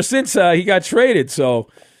Padres ever since he got traded. So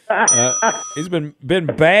he's been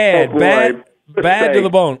bad, bad to the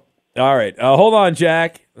bone. All right, hold on,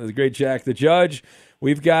 Jack. The great Jack the Judge.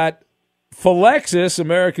 We've got Philexis,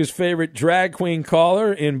 America's favorite drag queen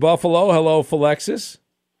caller in Buffalo. Hello, Philexis.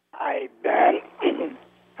 Hi, Ben.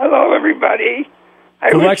 Hello, everybody.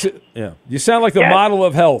 Philexis, yeah, you sound like the model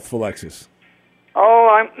of health, Philexis. Oh,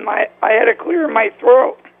 I had to clear my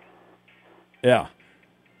throat. Yeah.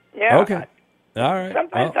 Yeah. Okay. All right.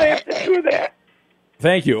 Sometimes I have to do that.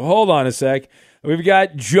 Thank you. Hold on a sec. We've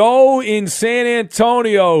got Joe in San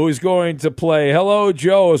Antonio who's going to play. Hello,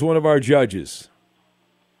 Joe, as one of our judges.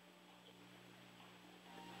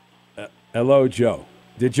 Hello, Joe.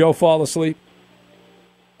 Did Joe fall asleep?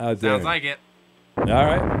 Sounds like it. All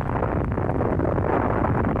right.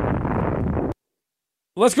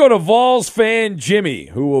 Let's go to Vols fan Jimmy,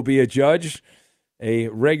 who will be a judge, a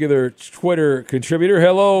regular Twitter contributor.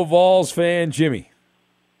 Hello, Vols fan Jimmy.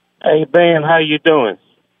 Hey, Ben, how you doing?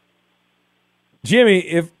 Jimmy,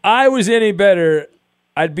 if I was any better,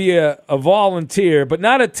 I'd be a volunteer, but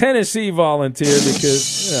not a Tennessee volunteer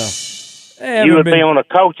because, you would be on a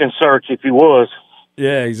coaching search if you was.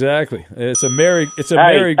 Yeah, exactly. It's a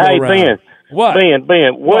merry-go-round. Hey, Ben. What?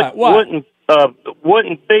 Ben, What?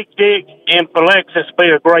 wouldn't Big Dick and Alexis be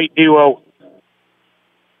a great duo?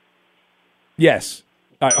 Yes.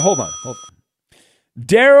 All right, hold on.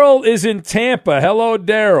 Daryl is in Tampa. Hello,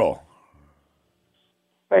 Daryl.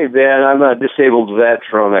 Hey, Ben, I'm a disabled vet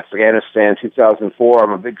from Afghanistan, 2004.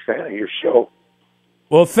 I'm a big fan of your show.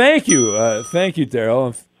 Well, thank you. Thank you, Daryl.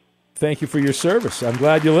 And thank you for your service. I'm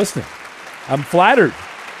glad you're listening. I'm flattered.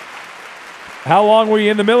 How long were you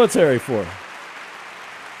in the military for?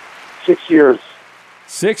 6 years.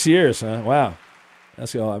 6 years, huh? Wow.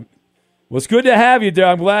 That's all. Well, it's good to have you,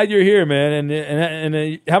 Daryl. I'm glad you're here, man.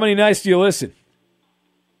 And how many nights do you listen?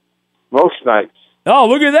 Most nights. Oh,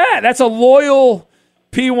 look at that. That's a loyal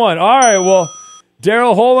P1. All right, well,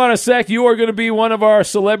 Daryl, hold on a sec. You are going to be one of our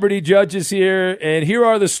celebrity judges here, and here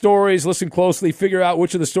are the stories. Listen closely. Figure out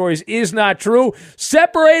which of the stories is not true.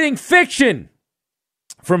 Separating fiction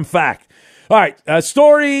from fact. All right,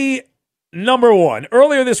 story number one.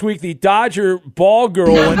 Earlier this week, the Dodger ball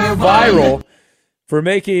girl went viral for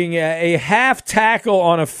making a half tackle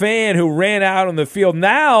on a fan who ran out on the field.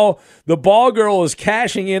 Now, the ball girl is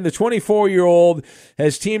cashing in. The 24-year-old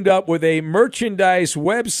has teamed up with a merchandise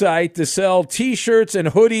website to sell T-shirts and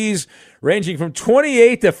hoodies ranging from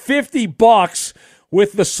 $28 to $50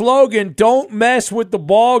 with the slogan, "Don't mess with the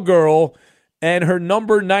ball girl," and her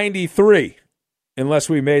number 93, unless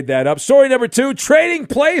we made that up. Story number two, trading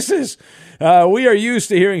places. We are used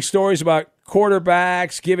to hearing stories about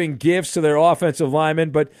quarterbacks giving gifts to their offensive linemen,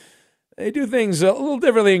 but they do things a little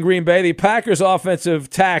differently in Green Bay. The Packers offensive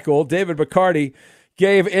tackle, David McCarty,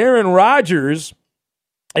 gave Aaron Rodgers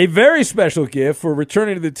a very special gift for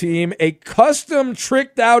returning to the team, a custom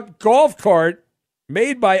tricked-out golf cart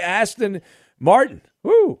made by Aston Martin.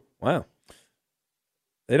 Woo, wow.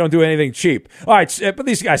 They don't do anything cheap. All right, but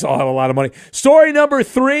these guys all have a lot of money. Story number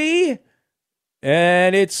three,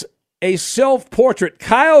 and it's a self-portrait.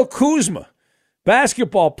 Kyle Kuzma,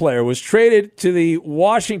 basketball player, was traded to the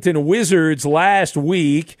Washington Wizards last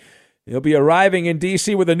week. He'll be arriving in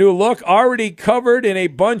D.C. with a new look, already covered in a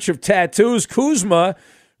bunch of tattoos. Kuzma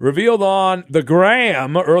revealed on the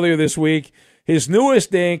Gram earlier this week his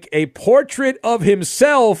newest ink, a portrait of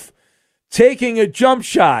himself taking a jump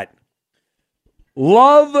shot.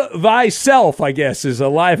 Love thyself, I guess, is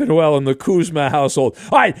alive and well in the Kuzma household.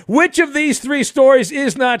 All right, which of these three stories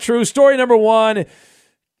is not true? Story number one,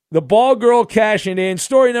 the ball girl cashing in.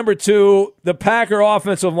 Story number two, the Packer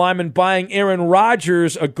offensive lineman buying Aaron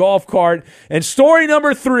Rodgers a golf cart. And story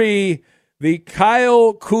number three, the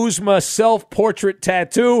Kyle Kuzma self-portrait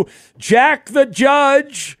tattoo. Jack the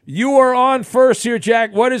judge, you are on first here,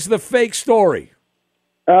 Jack. What is the fake story?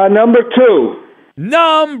 Number two.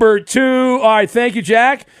 Number two. All right, thank you,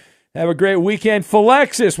 Jack. Have a great weekend.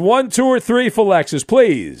 Philexis, 1, 2, or 3, Philexis,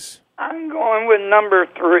 please. I'm going with number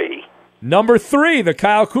three. Number three, the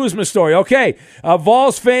Kyle Kuzma story. Okay,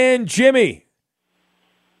 Vols fan Jimmy.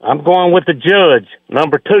 I'm going with the judge,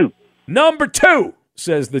 number two. Number two,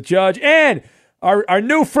 says the judge. And our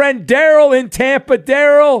new friend Daryl in Tampa.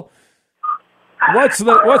 Daryl, what's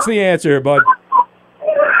the answer here, bud?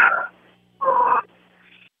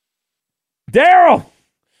 Daryl!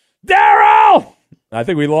 I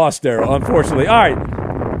think we lost Daryl, unfortunately. All right.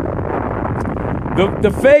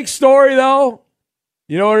 The fake story, though,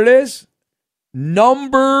 you know what it is?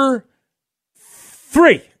 Number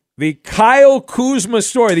three, the Kyle Kuzma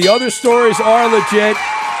story. The other stories are legit.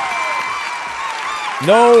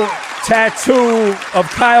 No tattoo of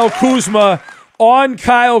Kyle Kuzma on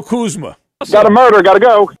Kyle Kuzma. Got a murder, gotta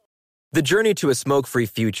go. The journey to a smoke-free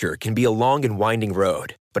future can be a long and winding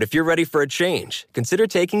road. But if you're ready for a change, consider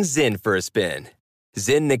taking Zyn for a spin.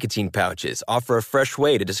 Zyn nicotine pouches offer a fresh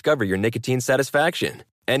way to discover your nicotine satisfaction.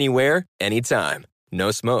 Anywhere, anytime.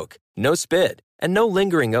 No smoke, no spit, and no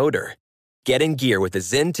lingering odor. Get in gear with the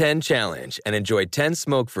Zyn 10 Challenge and enjoy 10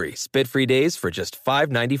 smoke-free, spit-free days for just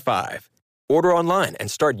 $5.95. Order online and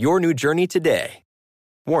start your new journey today.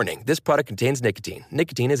 Warning, this product contains nicotine.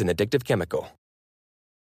 Nicotine is an addictive chemical.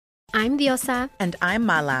 I'm Diosa. And I'm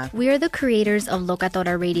Mala. We are the creators of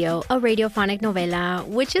Locatora Radio, a radiophonic novela,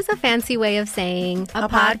 which is a fancy way of saying a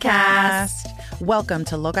podcast. Welcome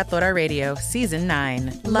to Locatora Radio, Season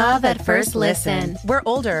 9. Love at first listen. We're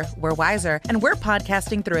older, we're wiser, and we're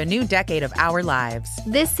podcasting through a new decade of our lives.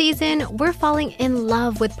 This season, we're falling in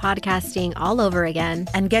love with podcasting all over again.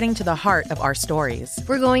 And getting to the heart of our stories.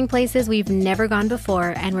 We're going places we've never gone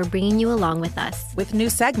before, and we're bringing you along with us. With new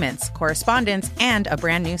segments, correspondence, and a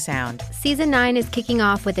brand new sound. Season 9 is kicking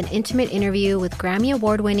off with an intimate interview with Grammy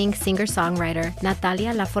Award-winning singer-songwriter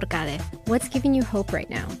Natalia Lafourcade. What's giving you hope right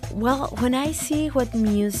now? Well, when I see what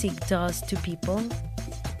music does to people,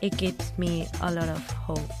 it gives me a lot of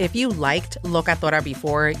hope. If you liked Locatora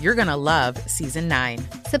before, you're going to love Season 9.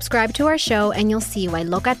 Subscribe to our show and you'll see why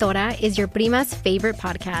Locatora is your prima's favorite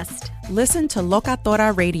podcast. Listen to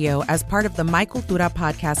Locatora Radio as part of the My Cultura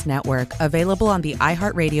Podcast Network, available on the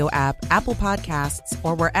iHeartRadio app, Apple Podcasts,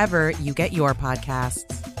 or wherever you get your podcasts.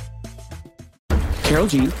 Karol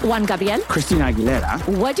G, Juan Gabriel, Christina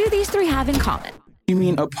Aguilera. What do these three have in common? You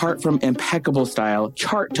mean apart from impeccable style,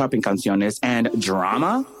 chart-topping canciones, and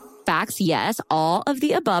drama? Facts, yes, all of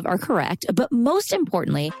the above are correct, but most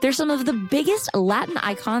importantly, they're some of the biggest Latin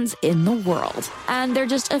icons in the world. And they're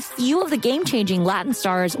just a few of the game-changing Latin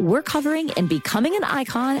stars we're covering in Becoming an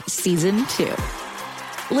Icon Season 2.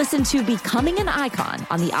 Listen to Becoming an Icon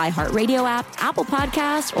on the iHeartRadio app, Apple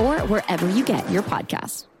Podcasts, or wherever you get your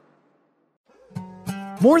podcasts.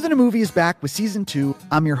 More Than a Movie is back with Season 2.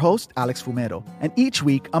 I'm your host, Alex Fumero, and each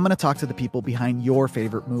week I'm going to talk to the people behind your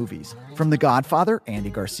favorite movies. From The Godfather,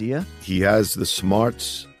 Andy Garcia. He has the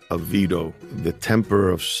smarts of Vito, the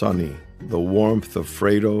temper of Sonny, the warmth of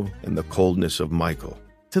Fredo, and the coldness of Michael.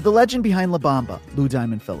 To the legend behind La Bamba, Lou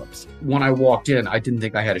Diamond Phillips. When I walked in, I didn't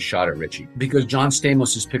think I had a shot at Richie because John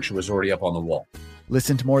Stamos' picture was already up on the wall.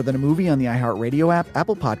 Listen to More Than a Movie on the iHeartRadio app,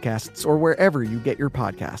 Apple Podcasts, or wherever you get your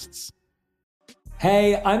podcasts.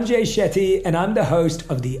 Hey, I'm Jay Shetty, and I'm the host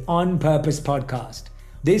of the On Purpose podcast.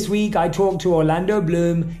 This week, I talked to Orlando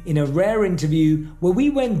Bloom in a rare interview where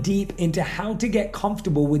we went deep into how to get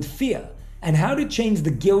comfortable with fear and how to change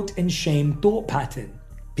the guilt and shame thought pattern.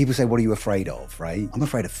 People say, what are you afraid of, right? I'm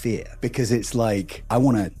afraid of fear because it's like I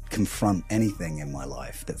want to confront anything in my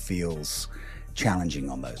life that feels challenging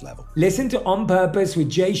on those levels. Listen to On Purpose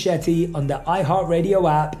with Jay Shetty on the iHeartRadio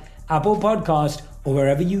app, Apple Podcast, or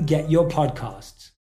wherever you get your podcasts.